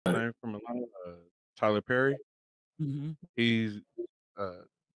Tyler Perry. Mhm. He's uh,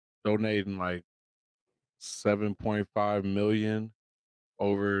 donating like 7.5 million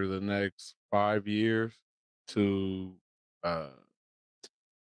over the next 5 years to uh,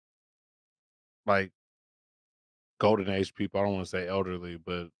 like golden age people. I don't want to say elderly,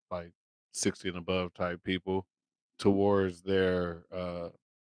 but like 60 and above type people towards their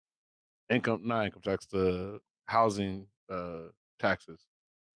income, not income tax, the housing taxes,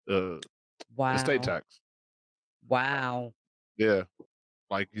 the estate Wow. tax. Wow. Yeah,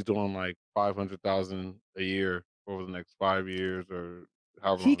 like he's doing like 500,000 a year over the next 5 years or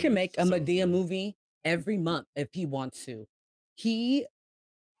however He long it can is. make a Medea movie every month if he wants to. He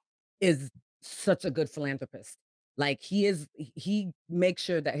is such a good philanthropist. Like, he makes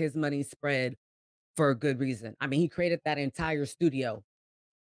sure that his money's spread for a good reason. I mean, he created that entire studio,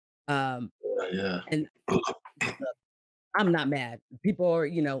 um, Yeah, and look, I'm not mad. People are,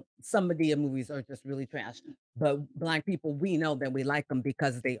 some Medea movies are just really trash, but Black people, we know that we like them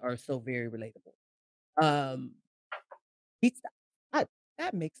because they are so very relatable. Um, he's I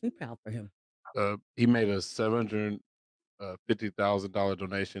that makes me proud for him. He made a $750,000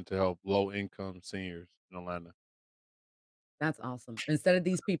 donation to help low income seniors in Atlanta That's awesome. Instead of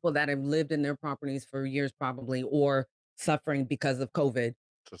these people that have lived in their properties for years probably or suffering because of COVID,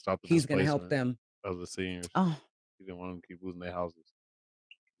 to stop the he's gonna help displacement them. of the seniors. Oh, He didn't want them to keep losing their houses.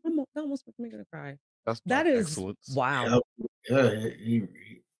 that almost makes me gonna cry. That's That black is excellence. wow. yep, yeah.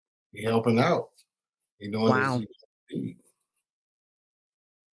 He helping out. He doing this. Wow.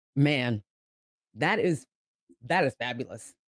 Man, that is that is fabulous.